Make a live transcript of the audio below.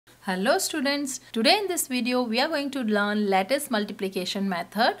Hello students, today in this video we are going to learn lattice multiplication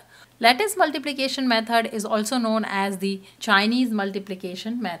method. Lattice multiplication method is also known as the Chinese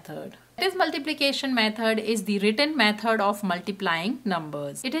multiplication method. Lattice multiplication method is the written method of multiplying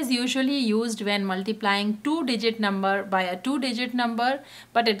numbers. It is usually used when multiplying two-digit number by a two-digit number,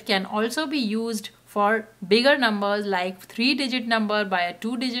 but it can also be used for bigger numbers like 3-digit number by a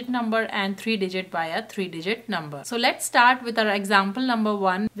 2-digit number and 3-digit by a 3-digit number. So let's start with our example number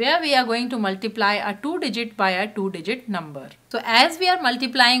 1 where we are going to multiply a 2-digit by a 2-digit number. So as we are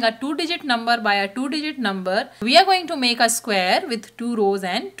multiplying a 2-digit number by a 2-digit number, we are going to make a square with 2 rows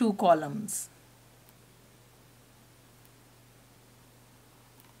and 2 columns.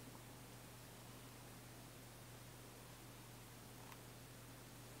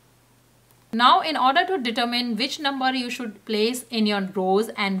 Now in order to determine which number you should place in your rows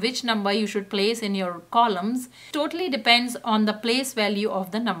and which number you should place in your columns totally depends on the place value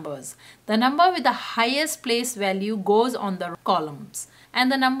of the numbers. The number with the highest place value goes on the columns and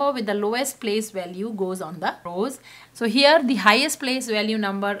the number with the lowest place value goes on the rows. So here the highest place value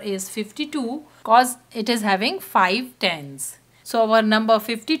number is 52 because it is having 5 tens. So our number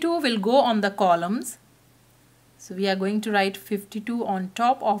 52 will go on the columns. So we are going to write 52 on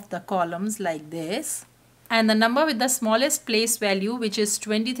top of the columns like this. And the number with the smallest place value, which is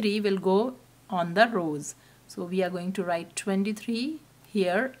 23, will go on the rows. So we are going to write 23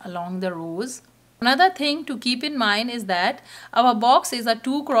 here along the rows. Another thing to keep in mind is that our box is a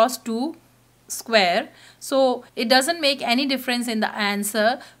 2 cross 2 square. So it doesn't make any difference in the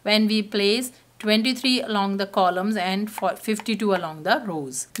answer when we place 23 along the columns and 52 along the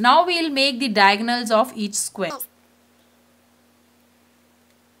rows. Now we will make the diagonals of each square.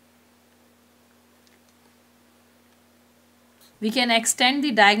 We can extend the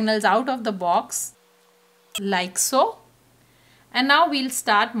diagonals out of the box like so. And now we'll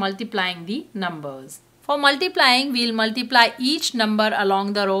start multiplying the numbers. For multiplying, we'll multiply each number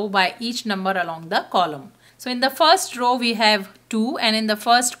along the row by each number along the column. So in the first row we have 2 and in the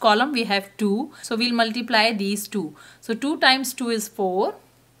first column we have 2. So we'll multiply these two. So 2 times 2 is 4.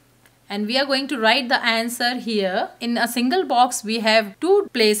 And we are going to write the answer here. In a single box we have 2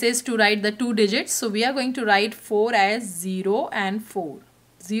 places to write the 2 digits. So we are going to write 4 as 0 and 4.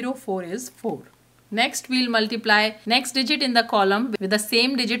 0, 4 is 4. Next we'll multiply next digit in the column with the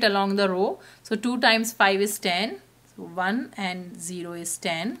same digit along the row. So 2 times 5 is 10. So 1 and 0 is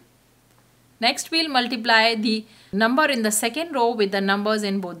 10. Next we'll multiply the number in the second row with the numbers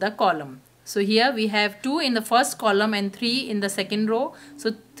in both the column. So here we have 2 in the first column and 3 in the second row.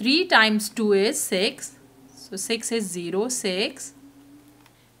 So 3 times 2 is 6. So 6 is 0, 6.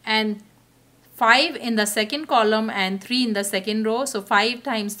 And 5 in the second column and 3 in the second row. So 5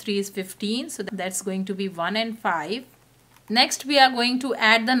 times 3 is 15. So that's going to be 1 and 5. Next we are going to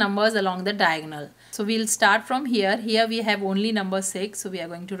add the numbers along the diagonal. So we'll start from here. Here we have only number 6. So we are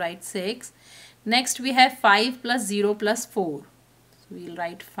going to write 6. Next we have 5 plus 0 plus 4. So we'll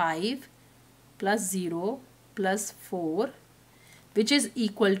write 5 plus 0 plus 4, which is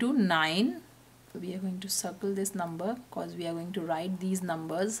equal to 9. So we are going to circle this number because we are going to write these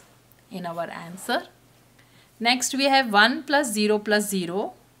numbers in our answer. Next we have 1 plus 0 plus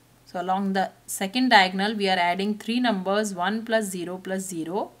 0. So along the second diagonal we are adding 3 numbers, 1 plus 0 plus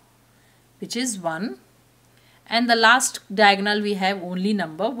 0, which is 1. And the last diagonal we have only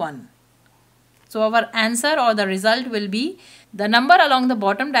number 1. So our answer or the result will be the number along the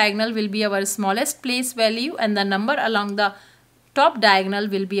bottom diagonal will be our smallest place value and the number along the top diagonal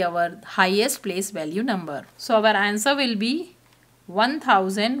will be our highest place value number. So our answer will be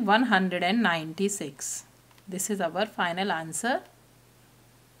 1196. This is our final answer.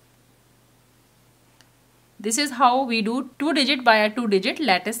 This is how we do 2-digit by a 2-digit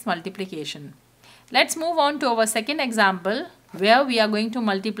lattice multiplication. Let's move on to our second example where we are going to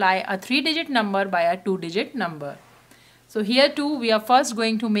multiply a 3-digit number by a 2-digit number. So here too we are first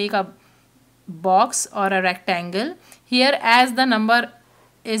going to make a box or a rectangle. Here as the number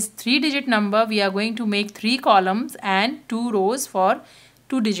is 3-digit number, we are going to make 3 columns and 2 rows for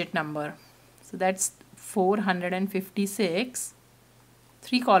 2-digit number. So that's 456,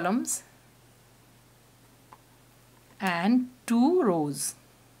 3 columns and 2 rows.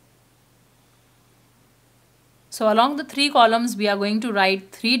 So along the 3 columns we are going to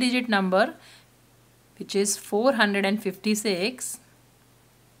write 3-digit number, which is 456,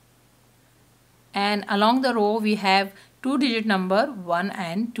 and along the row we have 2-digit number 1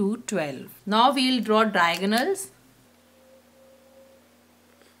 and 2, 12. Now we will draw diagonals.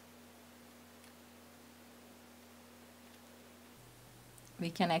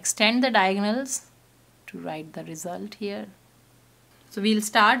 We can extend the diagonals to write the result here. So we'll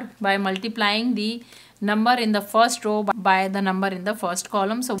start by multiplying the number in the first row by the number in the first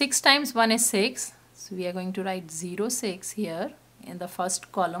column. So 6 times 1 is 6. So we are going to write 0, 6 here in the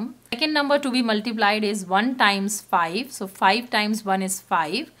first column. Second number to be multiplied is 1 times 5. So 5 times 1 is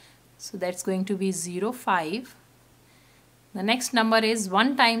 5. So that's going to be 0, 5. The next number is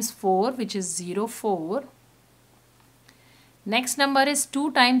 1 times 4, which is 0, 4. Next number is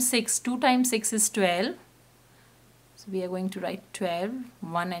 2 times 6. 2 times 6 is 12. So we are going to write 12,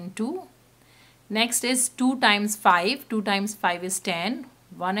 1 and 2. Next is 2 times 5. 2 times 5 is 10,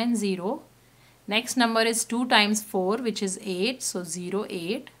 1 and 0. Next number is 2 times 4, which is 8. So 0,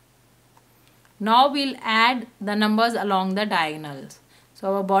 8. Now we'll add the numbers along the diagonals.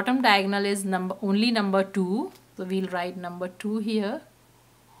 So our bottom diagonal is only number 2. So we'll write number 2 here.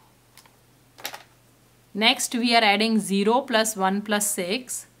 Next we are adding 0 plus 1 plus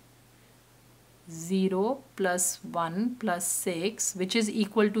 6. 0 plus 1 plus 6, which is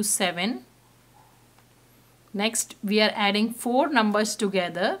equal to 7. Next we are adding 4 numbers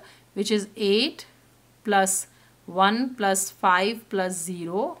together, which is 8 plus 1 plus 5 plus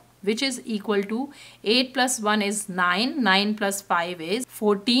 0, which is equal to 8 plus 1 is 9. 9 plus 5 is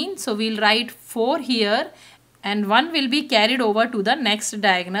 14. So we'll write 4 here and 1 will be carried over to the next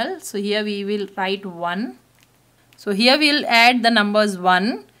diagonal. So here we will write 1. So here we'll add the numbers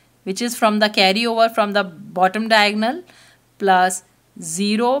 1, which is from the carryover from the bottom diagonal, plus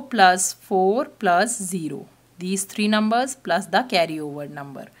 0 plus 4 plus 0. These three numbers plus the carryover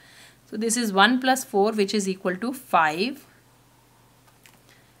number. So this is 1 plus 4, which is equal to 5.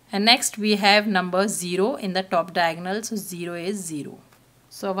 And next we have number 0 in the top diagonal. So 0 is 0.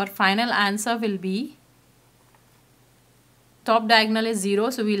 So our final answer will be, top diagonal is 0.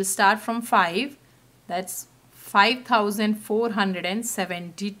 So we'll start from 5. That's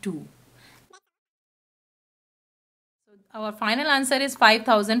 5,472. So our final answer is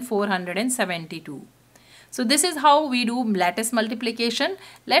 5,472. So this is how we do lattice multiplication.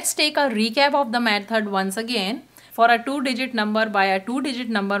 Let's take a recap of the method once again. For a 2-digit number by a 2-digit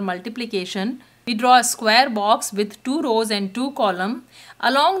number multiplication, we draw a square box with 2 rows and 2 columns.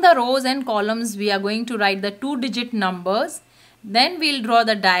 Along the rows and columns, we are going to write the 2-digit numbers. Then we'll draw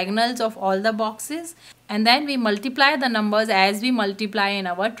the diagonals of all the boxes. And then we multiply the numbers as we multiply in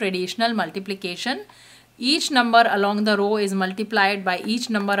our traditional multiplication. Each number along the row is multiplied by each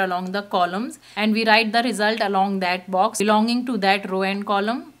number along the columns, and we write the result along that box belonging to that row and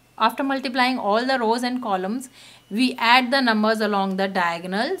column. After multiplying all the rows and columns, we add the numbers along the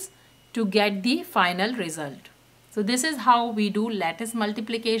diagonals to get the final result. So this is how we do lattice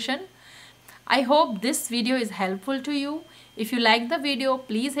multiplication. I hope this video is helpful to you. If you like the video,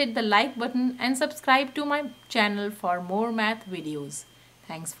 please hit the like button and subscribe to my channel for more math videos.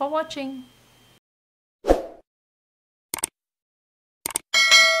 Thanks for watching.